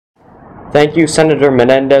Thank you, Senator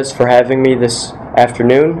Menendez, for having me this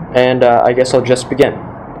afternoon, and I guess I'll just begin.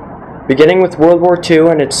 Beginning with World War II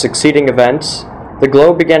and its succeeding events, the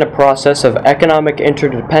globe began a process of economic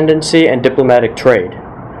interdependency and diplomatic trade.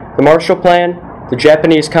 The Marshall Plan, the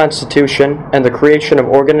Japanese Constitution, and the creation of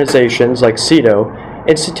organizations like SEATO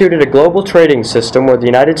instituted a global trading system where the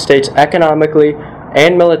United States economically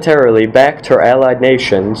and militarily backed her allied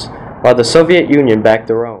nations, while the Soviet Union backed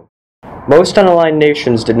their own. Most unaligned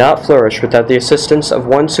nations did not flourish without the assistance of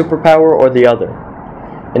one superpower or the other.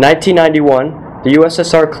 In 1991, the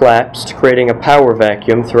USSR collapsed, creating a power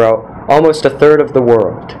vacuum throughout almost a third of the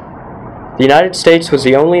world. The United States was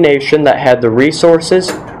the only nation that had the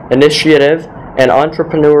resources, initiative, and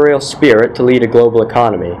entrepreneurial spirit to lead a global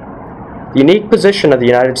economy. The unique position of the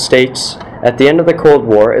United States at the end of the Cold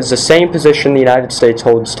War is the same position the United States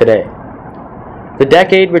holds today. The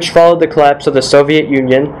decade which followed the collapse of the Soviet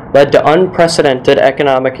Union led to unprecedented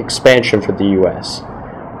economic expansion for the U.S.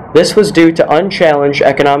 This was due to unchallenged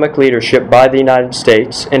economic leadership by the United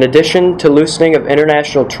States, in addition to loosening of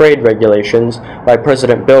international trade regulations by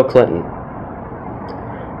President Bill Clinton.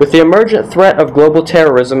 With the emergent threat of global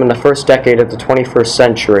terrorism in the first decade of the 21st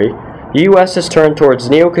century, the U.S. has turned towards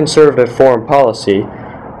neoconservative foreign policy,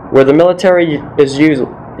 where the military is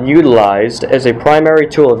utilized as a primary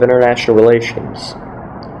tool of international relations.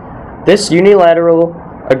 This unilateral,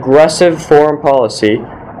 aggressive foreign policy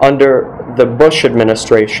under the Bush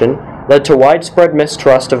administration led to widespread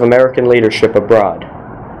mistrust of American leadership abroad.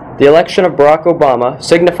 The election of Barack Obama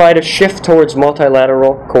signified a shift towards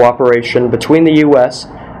multilateral cooperation between the U.S.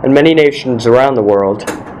 and many nations around the world,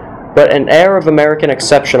 but an air of American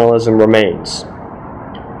exceptionalism remains.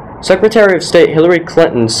 Secretary of State Hillary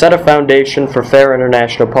Clinton set a foundation for fair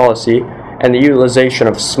international policy and the utilization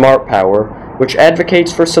of smart power, which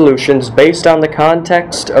advocates for solutions based on the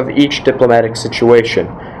context of each diplomatic situation,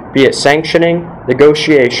 be it sanctioning,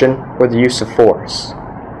 negotiation, or the use of force.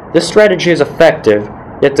 This strategy is effective,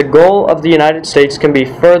 yet the goal of the United States can be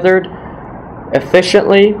furthered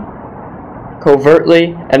efficiently,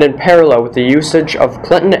 covertly, and in parallel with the usage of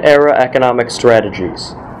Clinton-era economic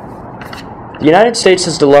strategies. The United States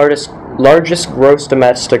is the largest gross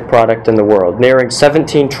domestic product in the world, nearing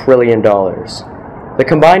 $17 trillion. The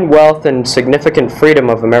combined wealth and significant freedom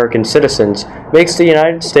of American citizens makes the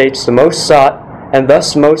United States the most sought and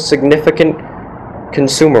thus most significant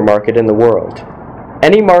consumer market in the world.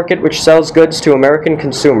 Any market which sells goods to American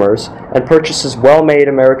consumers and purchases well-made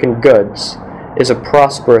American goods is a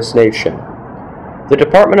prosperous nation. The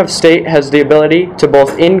Department of State has the ability to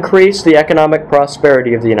both increase the economic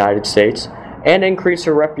prosperity of the United States and increase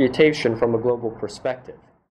her reputation from a global perspective.